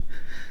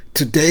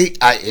Today,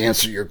 I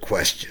answer your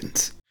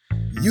questions.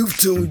 You've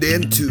tuned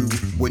in to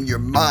When Your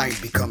Mind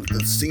Becomes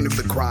the Scene of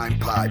the Crime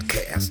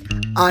podcast.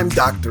 I'm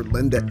Dr.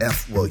 Linda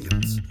F.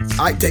 Williams.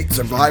 I take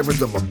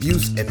survivors of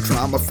abuse and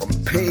trauma from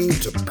pain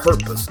to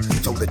purpose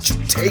so that you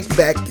take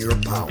back your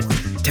power,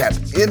 tap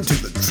into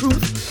the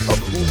truth of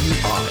who you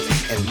are,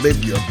 and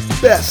live your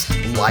best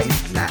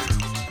life now.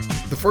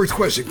 The first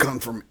question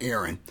comes from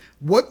Aaron.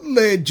 What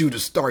led you to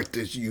start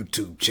this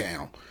YouTube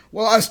channel?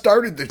 Well, I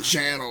started the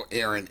channel,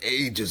 Aaron,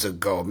 ages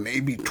ago,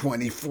 maybe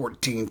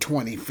 2014,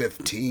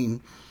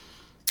 2015.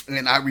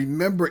 And I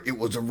remember it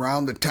was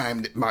around the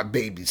time that my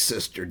baby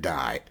sister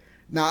died.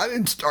 Now, I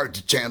didn't start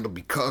the channel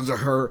because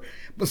of her,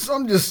 but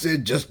some just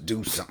said, just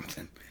do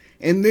something.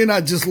 And then I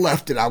just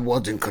left it. I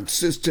wasn't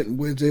consistent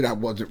with it. I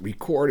wasn't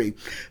recording.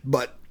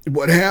 But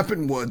what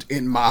happened was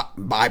in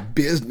my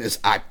business,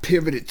 I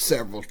pivoted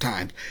several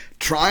times,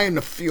 trying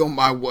to feel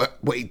my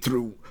way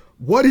through.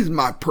 What is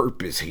my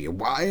purpose here?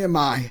 Why am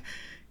I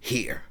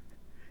here?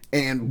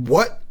 And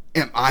what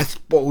am I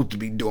supposed to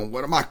be doing?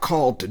 What am I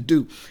called to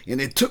do?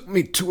 And it took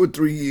me 2 or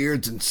 3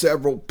 years and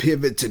several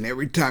pivots. And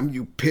every time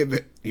you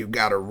pivot, you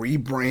got to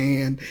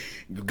rebrand.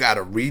 You got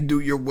to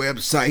redo your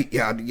website,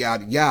 yada,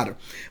 yada, yada.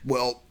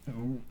 Well,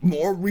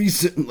 more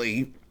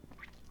recently,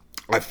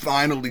 I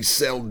finally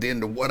settled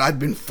into what I'd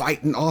been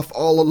fighting off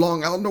all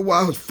along. I don't know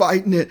why I was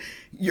fighting it.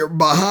 Your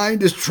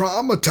behind is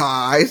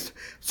traumatized,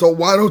 so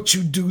why don't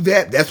you do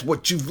that? That's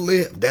what you've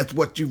lived. That's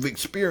what you've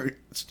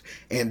experienced.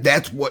 And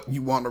that's what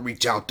you want to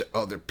reach out to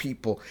other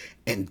people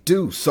and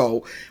do.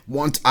 So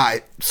once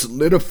I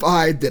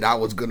solidified that I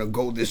was going to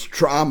go this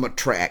trauma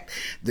track,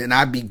 then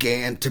I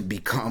began to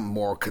become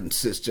more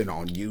consistent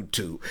on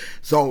YouTube.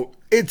 So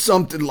it's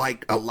something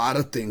like a lot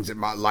of things in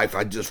my life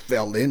I just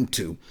fell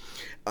into.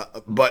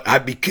 But I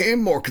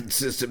became more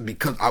consistent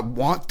because I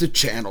want the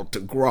channel to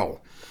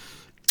grow.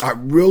 I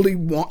really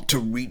want to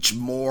reach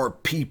more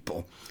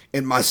people.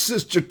 And my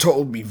sister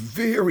told me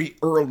very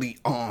early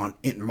on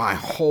in my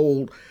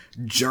whole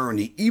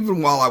journey,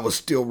 even while I was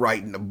still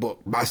writing the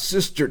book, my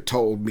sister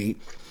told me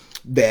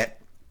that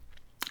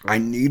I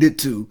needed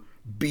to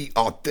be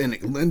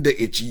authentic. Linda,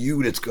 it's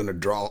you that's going to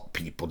draw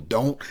people.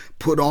 Don't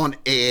put on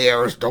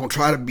airs. Don't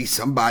try to be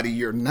somebody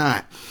you're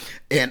not.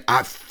 And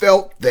I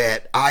felt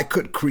that I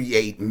could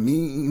create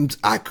memes,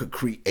 I could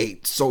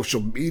create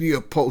social media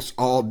posts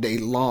all day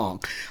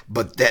long,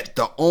 but that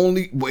the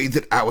only way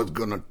that I was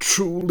going to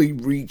truly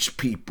reach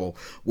people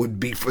would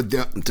be for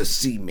them to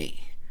see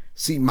me,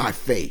 see my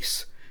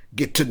face,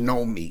 get to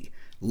know me,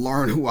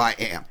 learn who I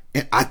am.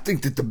 And I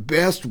think that the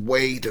best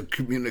way to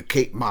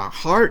communicate my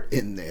heart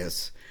in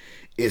this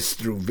is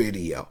through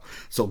video.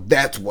 So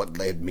that's what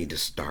led me to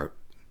start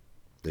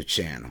the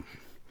channel.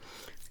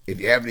 If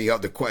you have any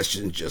other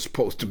questions, just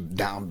post them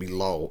down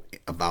below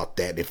about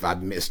that if I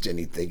missed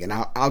anything, and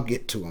I'll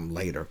get to them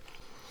later.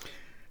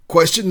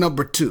 Question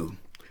number 2,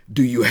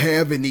 do you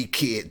have any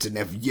kids? And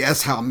if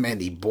yes, how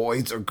many,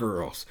 boys or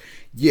girls?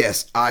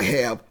 Yes, I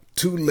have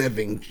 2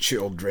 living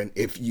children.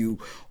 If you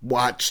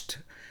watched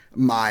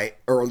my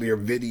earlier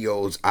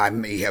videos, I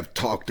may have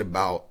talked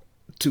about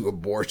 2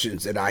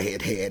 abortions that I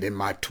had in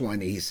my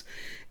 20s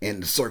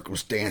and the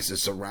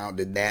circumstances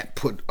surrounding that.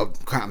 Put a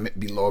comment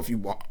below if you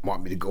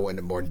want me to go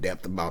into more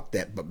depth about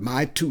that. But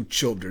my 2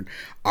 children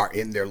are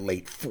in their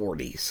late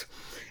 40s.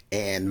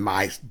 And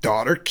my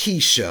daughter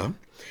Keisha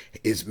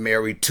is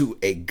married to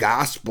a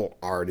gospel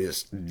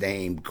artist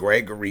named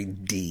Gregory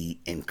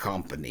D. and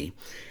Company.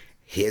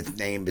 His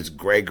name is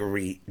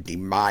Gregory D.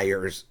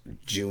 Myers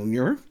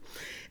Jr.,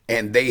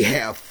 and they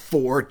have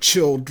 4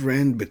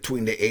 children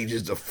between the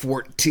ages of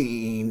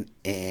 14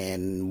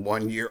 and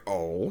 1 year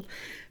old.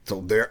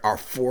 So there are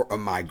 4 of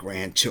my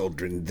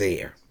grandchildren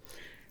there.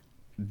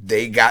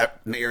 They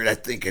got married, I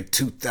think, in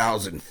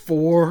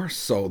 2004.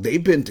 So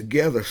they've been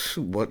together,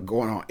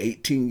 going on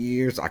 18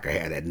 years? I could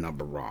have that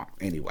number wrong.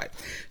 Anyway,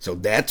 so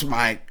that's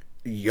my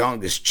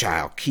youngest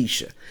child,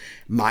 Keisha.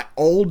 My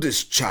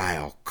oldest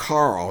child,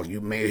 Carl,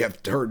 you may have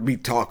heard me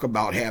talk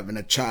about having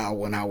a child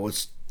when I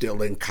was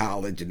still in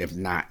college, and if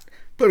not,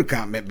 put a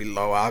comment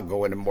below. I'll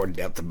go into more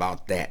depth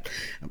about that.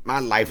 My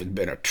life has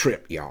been a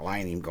trip, y'all. I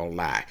ain't even gonna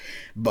lie.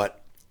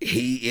 But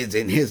he is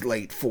in his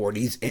late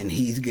 40s, and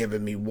he's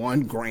given me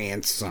 1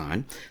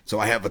 grandson. So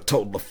I have a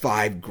total of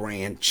 5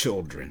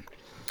 grandchildren.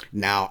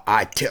 Now,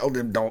 I tell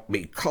them, don't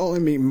be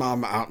calling me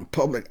mama out in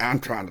public. I'm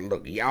trying to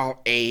look y'all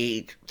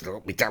age.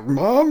 Don't be talking,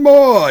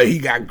 mama. He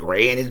got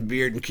gray in his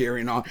beard and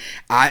carrying on.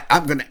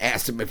 I'm going to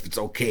ask him if it's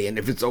okay. And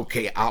if it's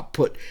okay,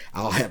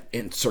 I'll have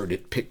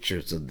inserted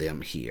pictures of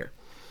them here.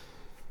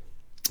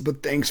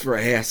 But thanks for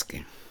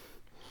asking.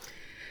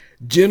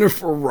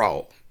 Jennifer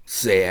Rowe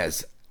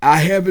says, I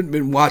haven't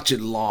been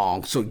watching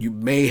long, so you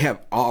may have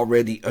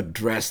already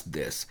addressed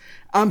this.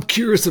 I'm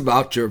curious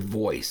about your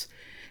voice.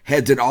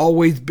 Has it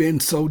always been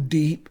so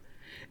deep?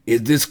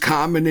 Is this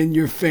common in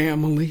your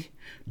family?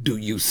 Do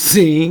you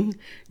sing?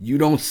 You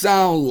don't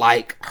sound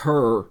like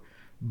her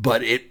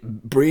but it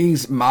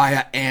brings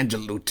Maya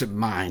Angelou to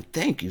mind.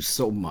 Thank you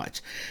so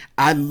much.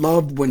 I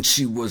loved when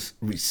she was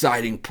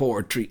reciting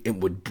poetry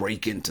and would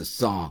break into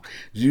song,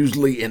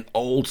 usually an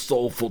old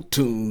soulful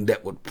tune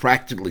that would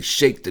practically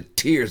shake the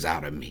tears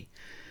out of me.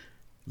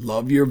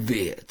 Love your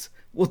vids.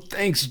 Well,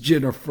 thanks,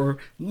 Jennifer.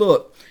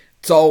 Look,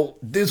 so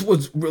this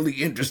was really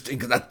interesting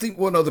because I think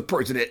one other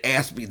person had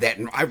asked me that.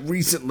 And I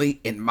recently,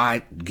 in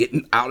my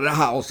getting out of the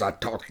house, I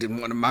talked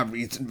in one of my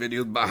recent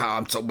videos about how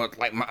I'm so much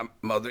like my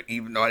mother,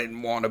 even though I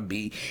didn't want to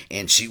be.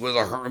 And she was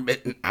a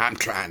hermit and I'm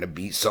trying to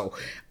be. So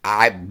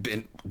I've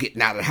been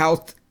getting out of the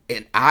house.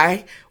 And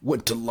I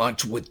went to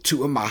lunch with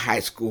two of my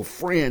high school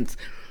friends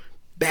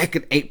back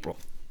in April.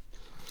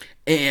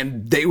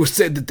 And they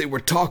said that they were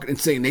talking and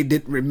saying they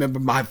didn't remember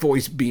my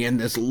voice being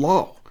this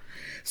low.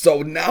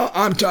 So now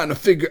I'm trying to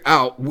figure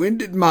out, when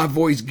did my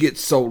voice get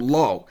so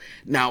low?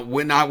 Now,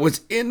 when I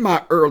was in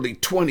my early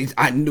 20s,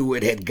 I knew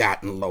it had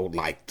gotten low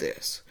like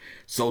this.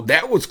 So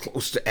that was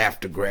close to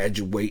after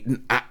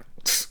graduating.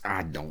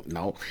 I don't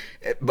know,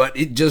 but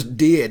it just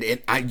did.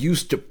 And I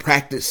used to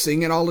practice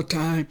singing all the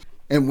time.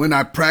 And when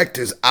I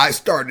practiced, I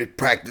started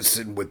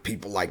practicing with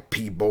people like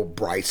Peabo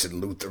Bryce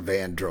and Luther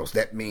Vandross.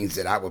 That means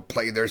that I would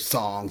play their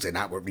songs and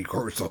I would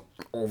rehearse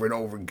over and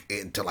over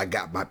until I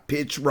got my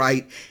pitch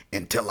right,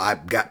 until I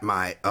got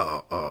my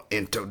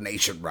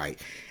intonation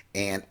right.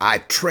 And I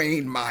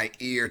trained my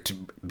ear to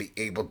be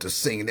able to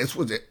sing. And this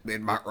was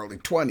in my early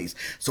 20s.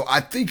 So I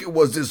think it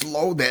was this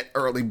low that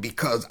early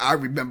because I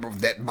remember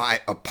that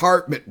my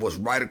apartment was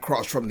right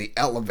across from the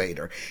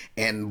elevator.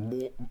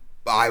 And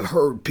I've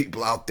heard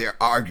people out there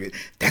arguing,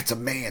 that's a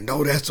man,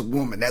 no, that's a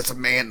woman, that's a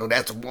man, no,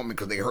 that's a woman,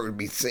 because they heard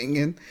me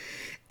singing.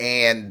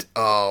 And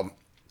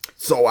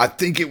so I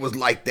think it was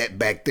like that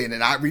back then.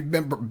 And I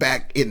remember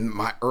back in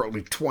my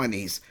early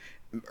 20s,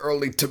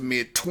 early to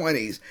mid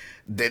 20s,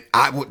 that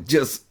I would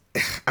just,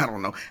 I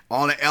don't know,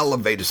 on an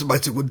elevator,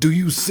 somebody said, well, do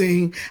you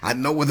sing? I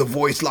know with a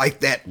voice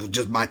like that was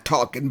just my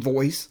talking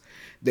voice.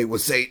 They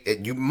would say,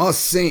 you must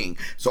sing.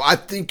 So I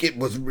think it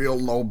was real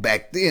low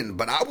back then,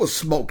 but I was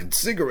smoking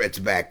cigarettes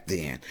back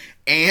then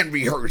and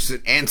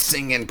rehearsing and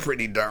singing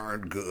pretty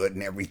darn good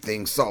and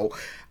everything. So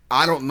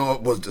I don't know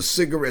if it was the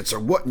cigarettes or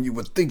what, and you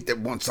would think that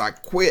once I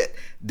quit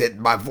that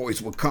my voice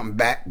would come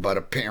back, but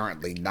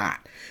apparently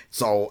not.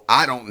 So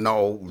I don't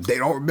know. They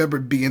don't remember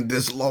being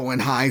this low in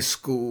high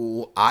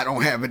school. I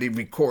don't have any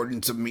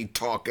recordings of me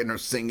talking or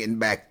singing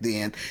back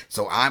then.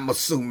 So I'm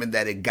assuming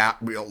that it got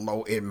real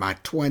low in my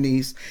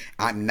 20s.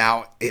 I'm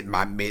now in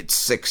my mid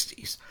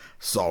 60s.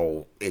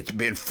 So it's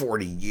been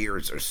 40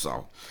 years or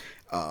so.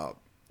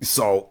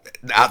 So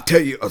I'll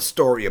tell you a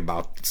story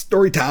about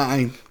story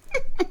time.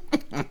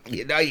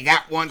 You know, you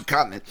got one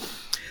coming.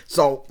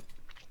 So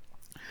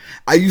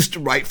I used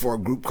to write for a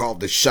group called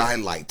the Shy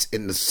Lights.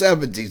 In the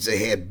 70s,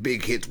 they had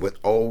big hits with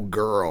Old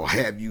Girl,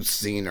 Have You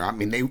Seen Her? I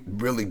mean, they were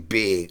really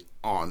big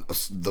on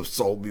the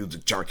soul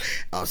music chart.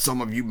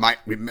 Some of you might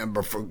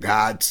remember, For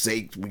God's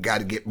Sake, We Got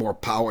to Get More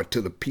Power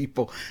to the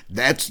People.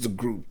 That's the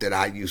group that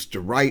I used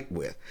to write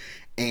with.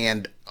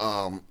 And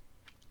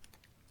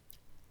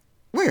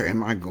where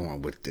am I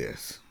going with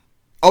this?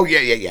 Oh,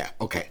 yeah.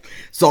 Okay.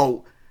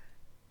 So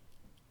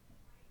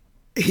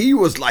he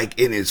was like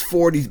in his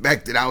 40s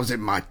back then. I was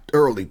in my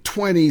early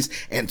 20s.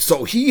 And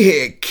so he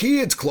had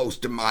kids close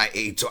to my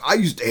age. So I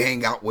used to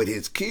hang out with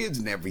his kids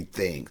and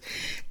everything.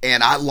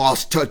 And I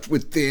lost touch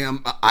with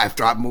them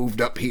after I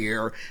moved up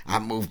here. I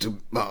moved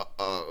to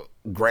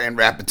Grand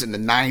Rapids in the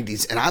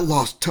 90s and I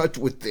lost touch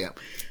with them.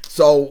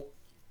 So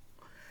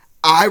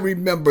I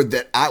remember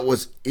that I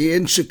was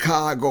in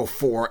Chicago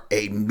for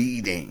a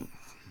meeting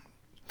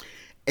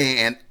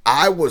and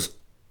I was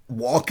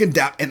walking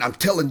down, and I'm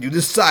telling you,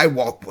 this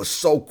sidewalk was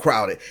so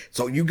crowded.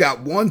 So you got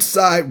one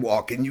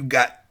sidewalk and you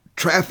got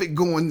traffic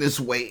going this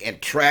way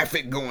and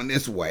traffic going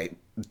this way.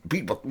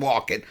 People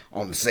walking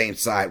on the same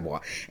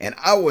sidewalk. And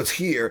I was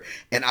here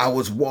and I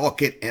was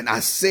walking and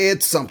I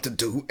said something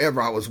to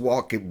whoever I was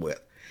walking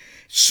with.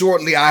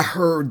 Shortly, I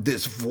heard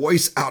this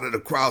voice out of the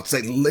crowd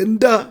say,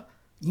 Linda.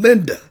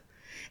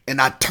 And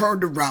I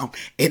turned around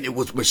and it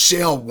was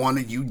Michelle, one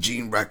of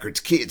Eugene Records'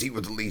 kids. He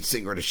was the lead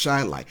singer of the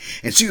Shy Light.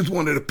 And she was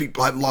one of the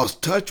people I'd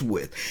lost touch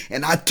with.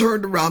 And I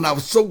turned around. I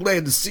was so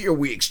glad to see her.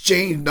 We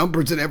exchanged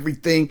numbers and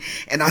everything.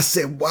 And I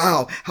said,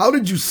 wow, how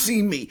did you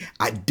see me?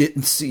 I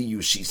didn't see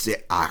you. She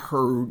said, I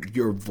heard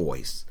your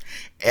voice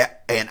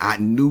and I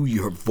knew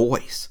your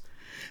voice.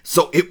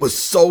 So it was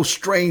so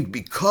strange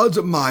because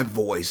of my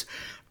voice.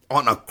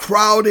 On a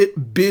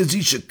crowded,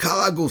 busy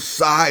Chicago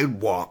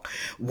sidewalk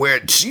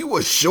where she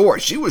was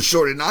short. She was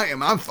shorter than I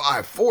am. I'm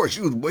 5'4".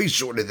 She was way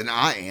shorter than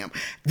I am.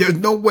 There's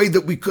no way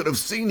that we could have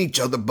seen each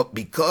other, but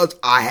because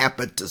I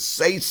happened to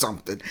say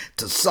something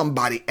to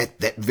somebody at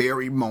that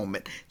very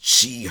moment,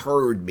 she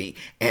heard me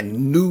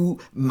and knew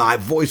my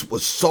voice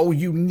was so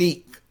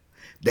unique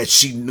that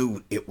she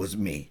knew it was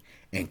me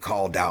and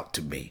called out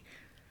to me.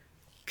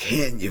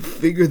 Can you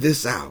figure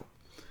this out?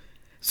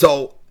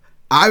 So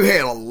I've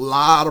had a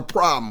lot of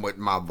problem with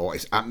my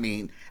voice. I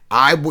mean,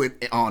 I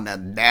went on a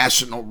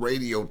national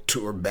radio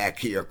tour back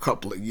here a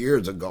couple of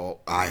years ago.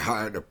 I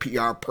hired a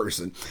PR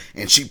person,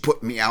 and she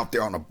put me out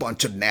there on a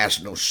bunch of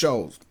national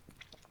shows.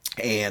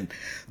 And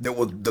there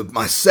was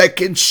my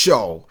second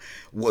show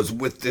was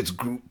with this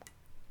group.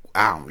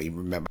 I don't even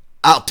remember.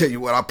 I'll tell you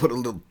what, I'll put a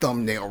little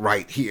thumbnail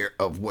right here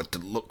of what to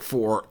look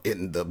for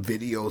in the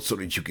video so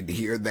that you can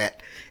hear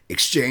that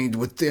exchange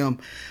with them.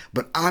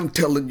 But I'm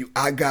telling you,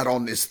 I got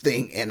on this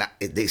thing and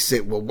they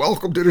said, well,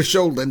 welcome to the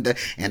show, Linda.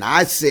 And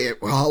I said,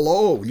 well,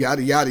 hello,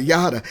 yada, yada,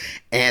 yada.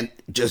 And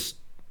just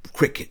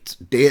crickets,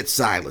 dead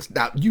silence.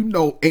 Now, you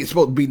know, ain't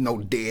supposed to be no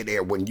dead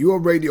air. When you're a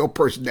radio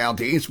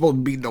personality, ain't supposed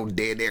to be no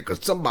dead air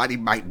because somebody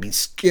might be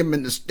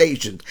skimming the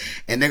stations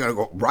and they're going to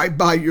go right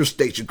by your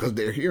station because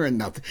they're hearing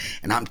nothing.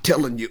 And I'm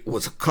telling you, it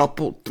was a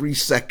couple, 3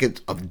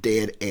 seconds of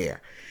dead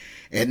air.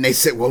 And they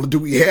said, well, do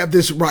we have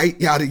this right?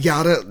 Yada,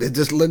 yada. Is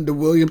this Linda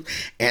Williams?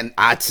 And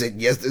I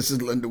said, yes, this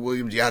is Linda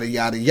Williams, yada,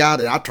 yada,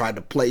 yada. And I tried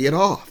to play it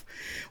off.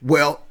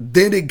 Well,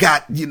 then it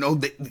got,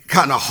 the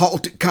kind of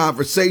halted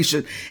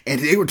conversation, and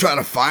they were trying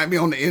to find me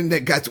on the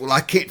internet. Guys, well,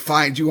 I can't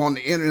find you on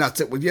the internet. I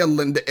said, well, yeah,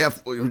 Linda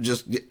F.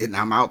 Williams, and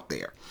I'm out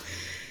there.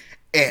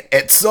 And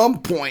at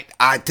some point,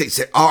 they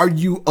said, are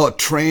you a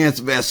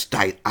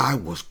transvestite? I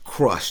was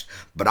crushed,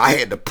 but I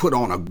had to put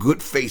on a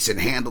good face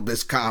and handle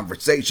this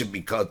conversation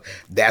because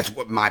that's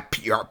what my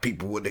PR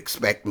people would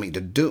expect me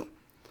to do.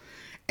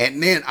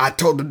 And then I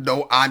told them,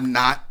 no, I'm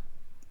not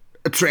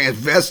a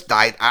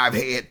transvestite. I've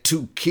had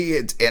 2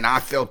 kids and I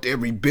felt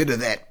every bit of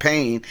that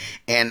pain,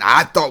 and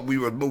I thought we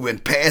were moving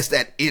past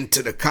that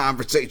into the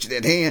conversation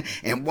at hand.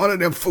 And one of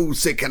them fools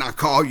said, can I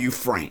call you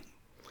Frank?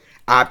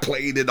 I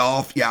played it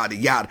off, yada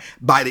yada.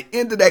 By the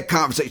end of that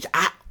conversation,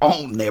 I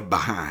owned their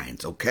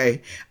behinds,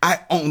 okay? I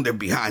owned their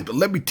behinds. But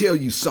let me tell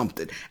you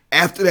something.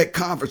 After that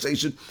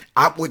conversation,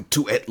 I went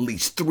to at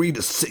least 3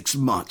 to 6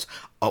 months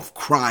of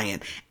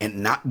crying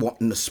and not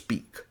wanting to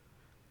speak.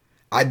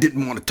 I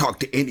didn't want to talk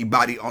to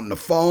anybody on the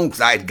phone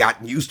because I had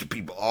gotten used to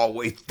people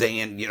always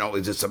saying,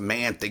 is this a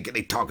man, thinking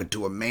they talking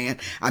to a man?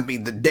 I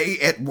mean, the day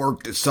at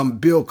work that some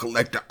bill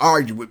collector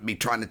argued with me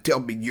trying to tell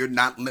me you're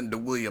not Linda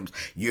Williams,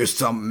 you're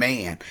some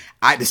man.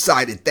 I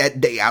decided that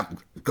day I'm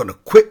going to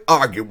quit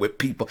arguing with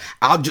people.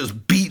 I'll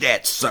just be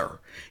that sir,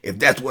 if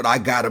that's what I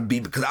got to be,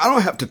 because I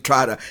don't have to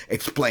try to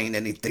explain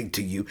anything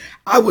to you.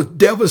 I was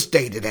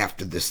devastated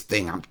after this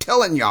thing. I'm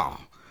telling y'all.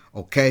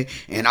 Okay.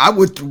 And I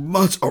went through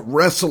months of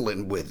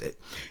wrestling with it.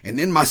 And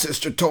then my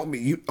sister told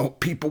me,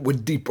 people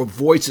with deeper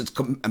voices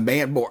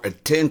command more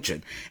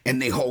attention and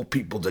they hold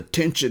people's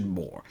attention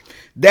more.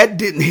 That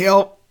didn't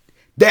help.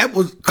 That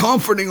was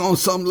comforting on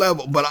some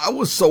level, but I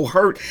was so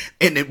hurt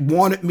and it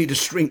wanted me to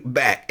shrink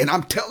back. And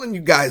I'm telling you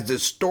guys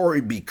this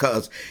story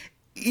because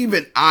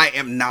even I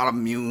am not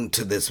immune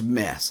to this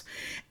mess.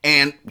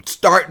 And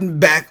starting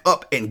back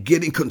up and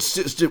getting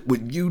consistent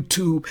with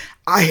YouTube,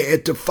 I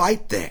had to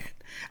fight that.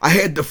 I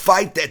had to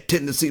fight that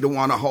tendency to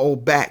want to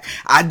hold back.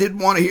 I didn't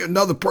want to hear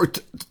another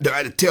person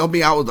try to tell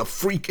me I was a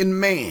freaking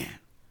man.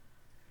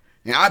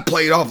 And I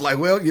played off like,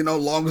 well,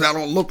 long as I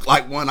don't look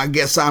like one, I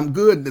guess I'm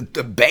good.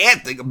 The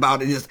bad thing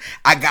about it is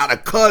I got a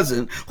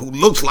cousin who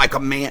looks like a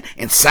man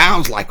and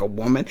sounds like a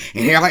woman.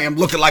 And here I am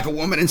looking like a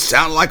woman and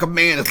sounding like a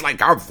man. It's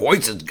like our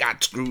voices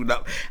got screwed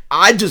up.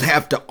 I just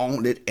have to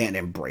own it and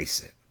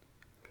embrace it.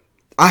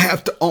 I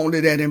have to own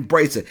it and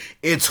embrace it.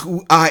 It's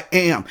who I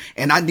am.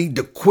 And I need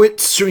to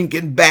quit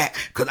shrinking back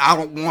because I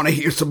don't want to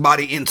hear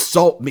somebody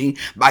insult me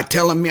by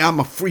telling me I'm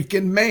a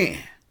freaking man.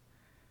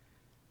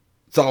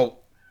 So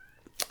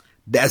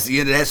that's the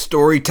end of that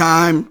story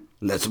time.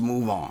 Let's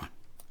move on.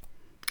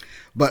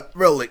 But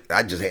really,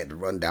 I just had to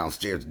run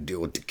downstairs and deal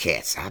with the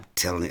cats. I'm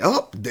telling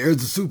you, there's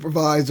the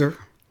supervisor.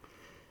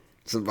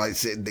 Somebody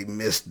said they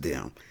missed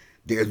them.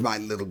 There's my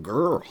little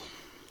girl.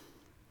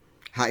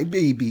 Hi,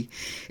 baby.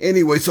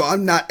 Anyway, so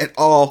I'm not at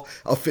all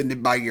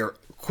offended by your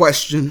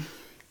question.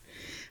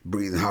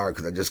 Breathing hard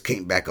because I just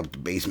came back up the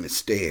basement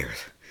stairs.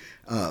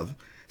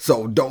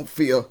 So don't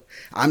feel,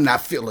 I'm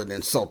not feeling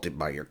insulted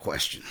by your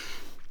question.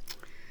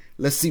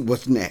 Let's see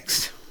what's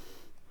next.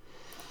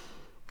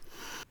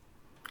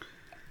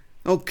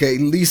 Okay,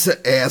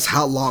 Lisa asks,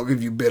 how long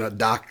have you been a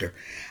doctor?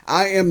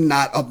 I am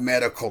not a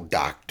medical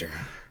doctor.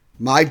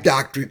 My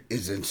doctorate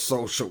is in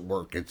social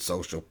work and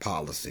social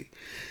policy.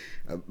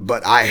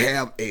 But I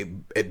have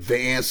an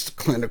advanced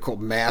clinical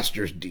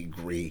master's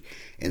degree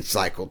in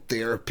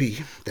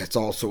psychotherapy. That's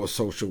also a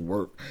social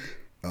work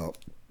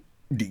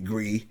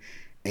degree.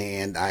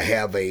 And I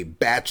have a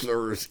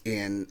bachelor's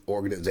in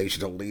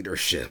organizational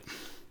leadership.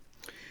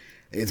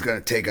 It's going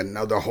to take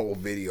another whole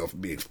video for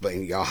me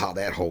explaining y'all how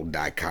that whole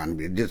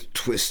dichotomy just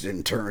twists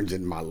and turns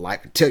in my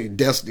life. I tell you,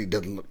 destiny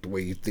doesn't look the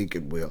way you think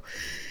it will.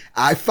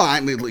 I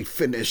finally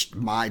finished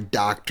my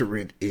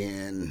doctorate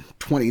in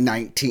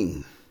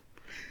 2019.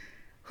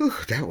 Whew,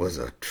 that was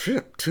a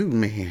trip too,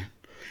 man.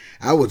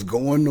 I was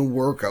going to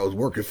work. I was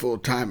working full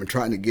time and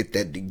trying to get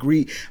that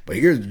degree. But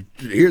here's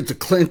the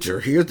clincher.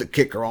 Here's the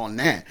kicker on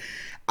that.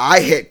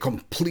 I had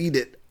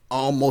completed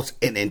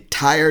almost an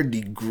entire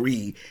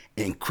degree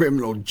in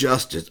criminal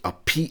justice, a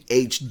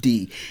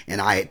PhD,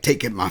 and I had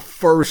taken my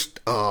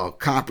first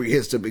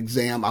comprehensive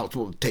exam. I was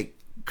supposed to take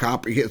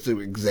comprehensive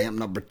exam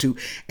number 2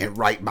 and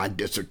write my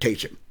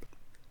dissertation.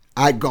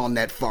 I'd gone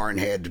that far and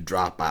had to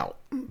drop out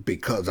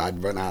because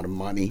I'd run out of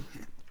money.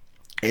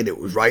 And it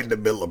was right in the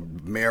middle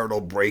of marital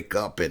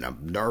breakup and a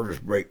nervous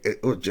break.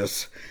 It was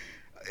just,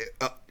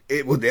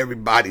 it was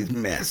everybody's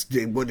mess.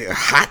 It was a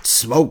hot,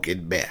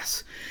 smoking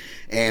mess.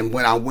 And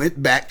when I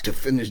went back to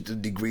finish the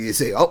degree, they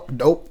say, oh,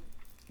 nope,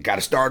 got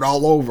to start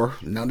all over.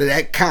 None of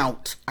that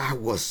counts. I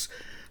was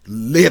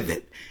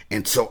livid.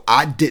 And so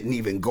I didn't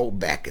even go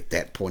back at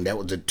that point. That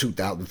was in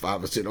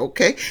 2005. I said,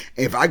 okay,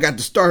 if I got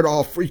to start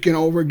all freaking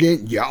over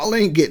again, y'all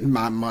ain't getting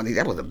my money.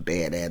 That was a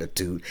bad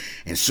attitude.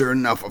 And sure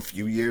enough, a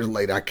few years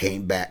later, I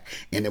came back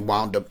and it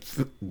wound up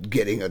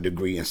getting a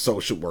degree in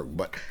social work.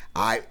 But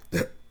I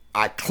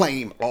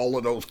claim all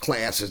of those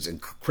classes in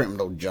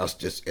criminal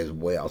justice as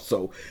well.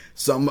 So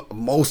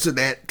most of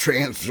that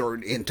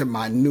transferred into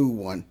my new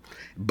one,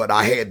 but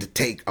I had to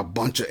take a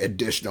bunch of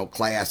additional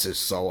classes.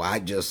 So I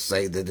just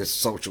say that it's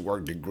social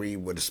work degree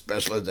with a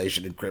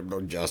specialization in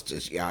criminal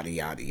justice, yada,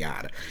 yada,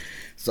 yada.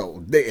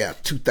 So there,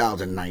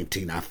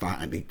 2019, I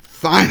finally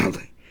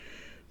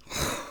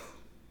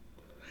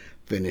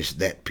finished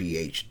that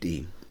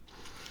PhD.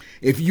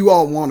 If you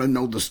all want to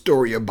know the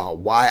story about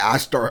why I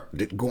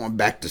started going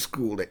back to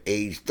school at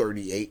age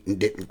 38 and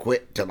didn't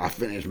quit till I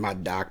finished my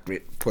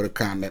doctorate, put a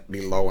comment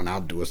below and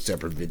I'll do a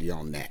separate video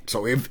on that.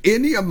 So if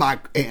any of my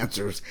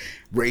answers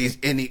raise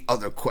any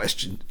other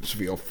questions,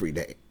 feel free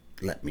to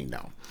let me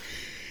know.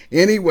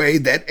 Anyway,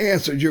 that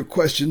answered your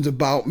questions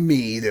about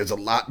me. There's a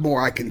lot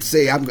more I can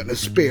say. I'm going to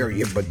spare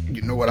you, but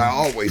you know what I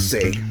always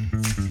say.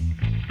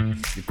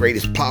 Your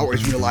greatest power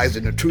is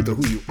realizing the truth of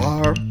who you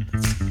are.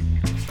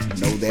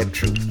 Know that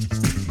truth.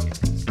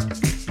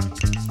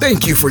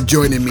 Thank you for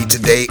joining me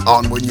today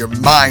on When Your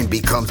Mind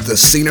Becomes the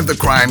Scene of the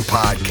Crime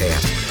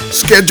podcast.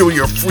 Schedule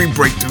your free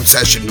breakthrough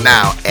session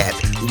now at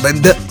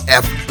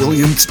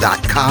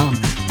lindafwilliams.com.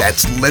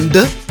 That's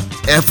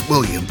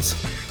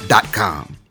lindafwilliams.com.